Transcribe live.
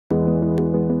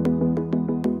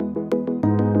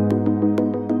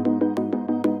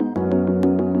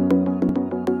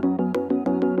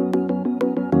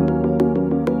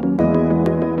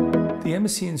The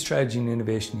MSc in Strategy and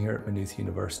Innovation here at Maynooth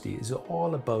University is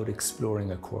all about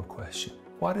exploring a core question.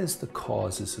 What is the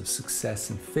causes of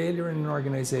success and failure in an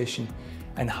organisation,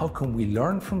 and how can we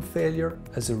learn from failure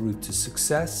as a route to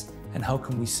success, and how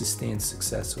can we sustain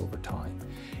success over time?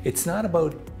 It's not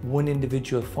about one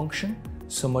individual function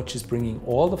so much as bringing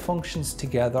all the functions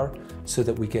together so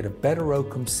that we get a better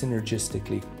outcome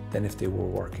synergistically than if they were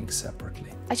working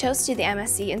separately. I chose to do the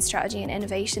MSc in Strategy and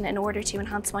Innovation in order to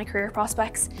enhance my career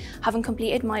prospects. Having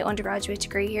completed my undergraduate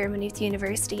degree here at Maynooth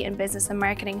University in Business and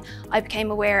Marketing, I became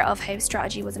aware of how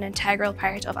strategy was an integral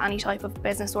part of any type of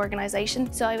business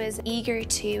organisation. So I was eager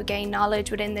to gain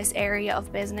knowledge within this area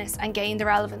of business and gain the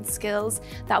relevant skills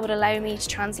that would allow me to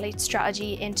translate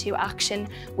strategy into action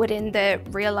within the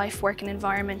real-life working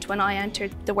environment when I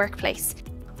entered the workplace.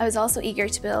 I was also eager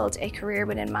to build a career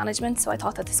within management, so I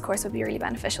thought that this course would be really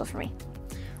beneficial for me.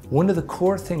 One of the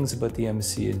core things about the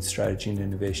MSc in Strategy and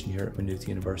Innovation here at Maynooth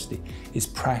University is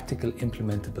practical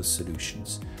implementable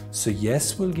solutions. So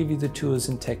yes, we'll give you the tools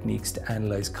and techniques to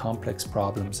analyse complex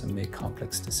problems and make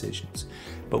complex decisions,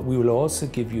 but we will also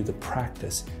give you the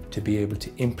practice to be able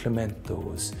to implement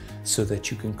those so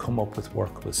that you can come up with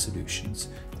workable solutions.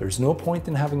 There's no point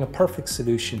in having a perfect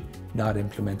solution not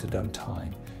implemented on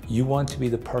time. You want to be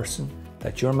the person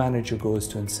that your manager goes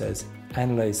to and says,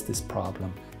 analyse this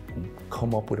problem and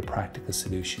come up with a practical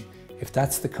solution. If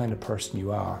that's the kind of person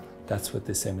you are, that's what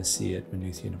this MSc at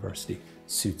Maynooth University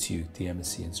suits you, the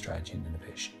MSc in Strategy and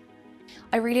Innovation.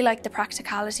 I really liked the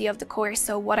practicality of the course,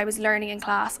 so what I was learning in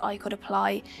class I could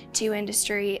apply to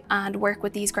industry and work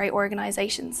with these great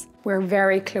organisations. We're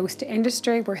very close to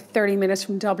industry, we're 30 minutes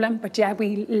from Dublin, but yet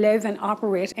we live and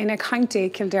operate in a county,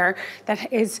 Kildare,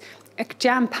 that is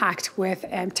jam-packed with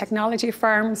technology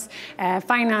firms,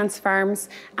 finance firms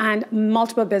and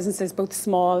multiple businesses, both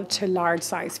small to large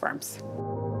size firms.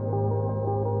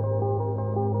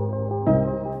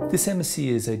 This MSc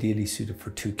is ideally suited for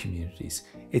two communities.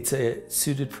 It's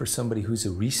suited for somebody who's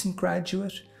a recent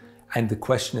graduate, and the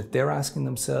question that they're asking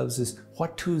themselves is,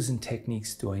 what tools and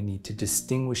techniques do I need to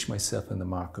distinguish myself in the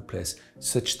marketplace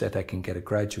such that I can get a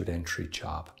graduate entry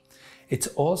job? It's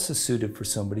also suited for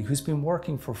somebody who's been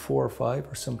working for 4 or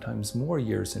 5 or sometimes more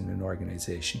years in an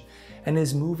organisation and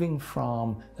is moving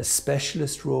from a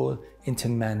specialist role into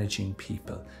managing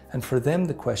people. And for them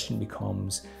the question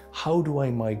becomes, how do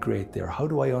I migrate there? How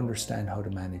do I understand how to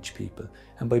manage people?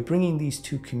 And by bringing these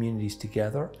two communities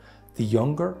together, the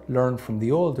younger learn from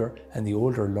the older and the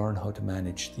older learn how to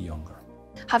manage the younger.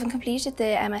 Having completed the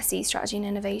MSc Strategy and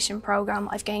Innovation programme,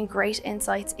 I've gained great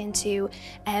insights into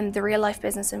the real-life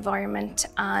business environment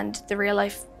and the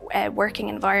real-life working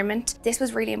environment. This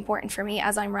was really important for me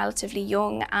as I'm relatively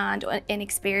young and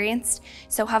inexperienced.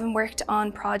 So having worked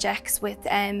on projects with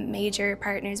major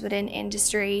partners within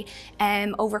industry,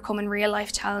 overcoming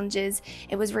real-life challenges,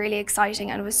 it was really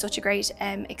exciting and it was such a great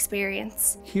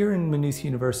experience. Here in Maynooth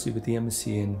University with the MSc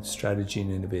in Strategy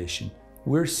and Innovation,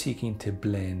 we're seeking to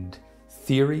blend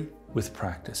theory with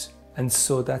practice, and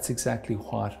so that's exactly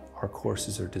what our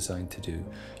courses are designed to do.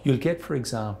 You'll get, for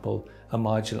example, a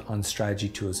module on strategy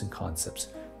tools and concepts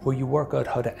where you work out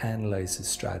how to analyze a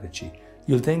strategy.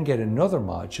 You'll then get another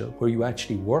module where you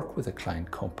actually work with a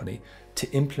client company to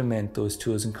implement those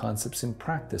tools and concepts in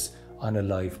practice on a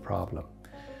live problem.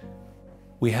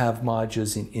 We have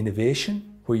modules in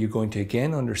innovation where you're going to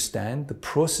again understand the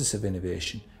process of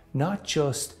innovation, not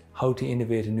just how to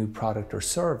innovate a new product or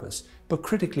service, but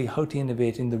critically how to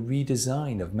innovate in the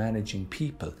redesign of managing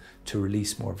people to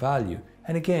release more value.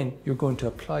 And again, you're going to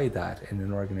apply that in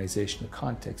an organizational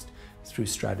context through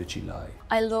Strategy Live.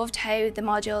 I loved how the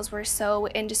modules were so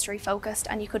industry focused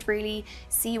and you could really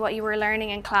see what you were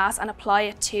learning in class and apply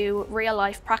it to real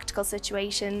life practical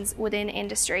situations within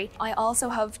industry. I also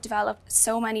have developed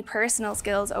so many personal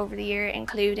skills over the year,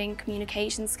 including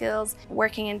communication skills,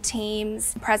 working in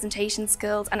teams, presentation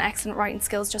skills and excellent writing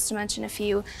skills, just to mention a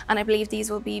few, and I believe these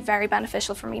will be very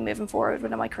beneficial for me moving forward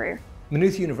within my career.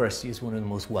 Maynooth University is one of the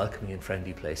most welcoming and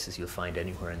friendly places you'll find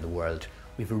anywhere in the world.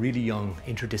 We have a really young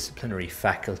interdisciplinary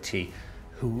faculty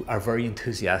who are very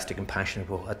enthusiastic and passionate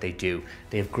about what they do.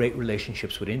 They have great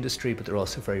relationships with industry, but they're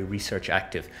also very research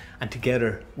active. And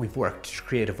together we've worked to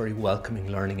create a very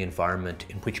welcoming learning environment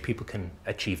in which people can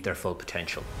achieve their full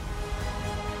potential.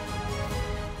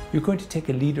 You're going to take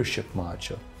a leadership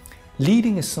module.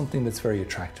 Leading is something that's very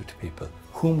attractive to people.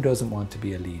 Whom doesn't want to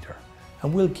be a leader?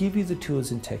 And we'll give you the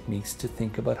tools and techniques to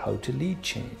think about how to lead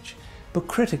change. But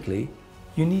critically,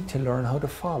 you need to learn how to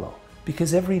follow,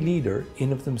 because every leader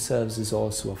in of themselves is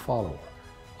also a follower.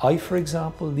 I, for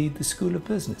example, lead the School of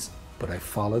Business, but I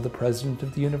follow the President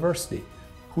of the University,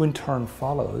 who in turn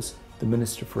follows the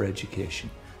Minister for Education.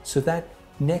 So that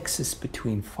nexus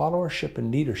between followership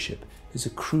and leadership is a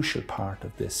crucial part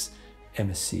of this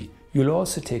MSc. You'll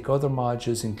also take other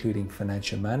modules including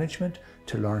financial management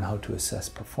to learn how to assess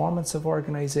performance of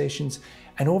organizations,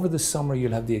 and over the summer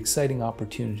you'll have the exciting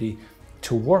opportunity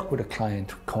to work with a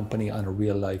client company on a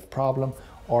real life problem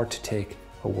or to take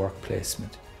a work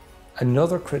placement.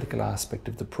 Another critical aspect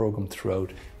of the program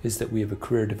throughout is that we have a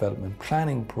career development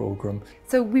planning program.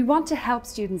 So we want to help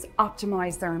students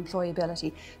optimize their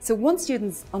employability. So once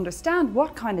students understand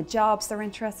what kind of jobs they're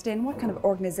interested in, what kind of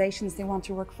organizations they want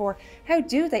to work for, how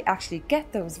do they actually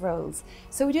get those roles?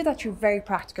 So we do that through very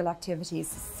practical activities,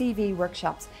 CV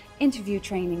workshops, interview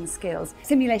training skills,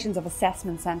 simulations of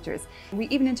assessment centres. We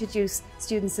even introduce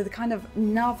students to the kind of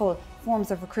novel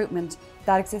forms of recruitment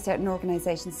that exist out in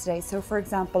organisations today. So for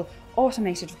example,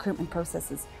 automated recruitment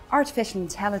processes, artificial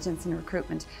intelligence in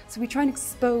recruitment. So we try and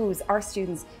expose our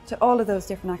students to all of those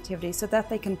different activities so that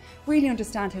they can really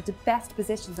understand how to best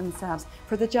position themselves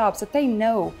for the jobs that they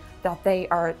know that they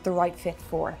are the right fit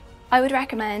for. I would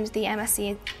recommend the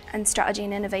MSc in Strategy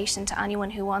and Innovation to anyone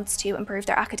who wants to improve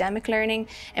their academic learning,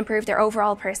 improve their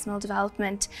overall personal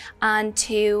development, and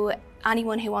to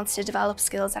anyone who wants to develop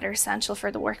skills that are essential for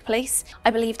the workplace.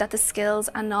 I believe that the skills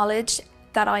and knowledge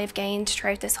that I have gained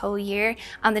throughout this whole year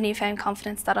and the newfound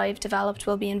confidence that I've developed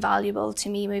will be invaluable to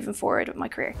me moving forward with my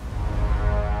career.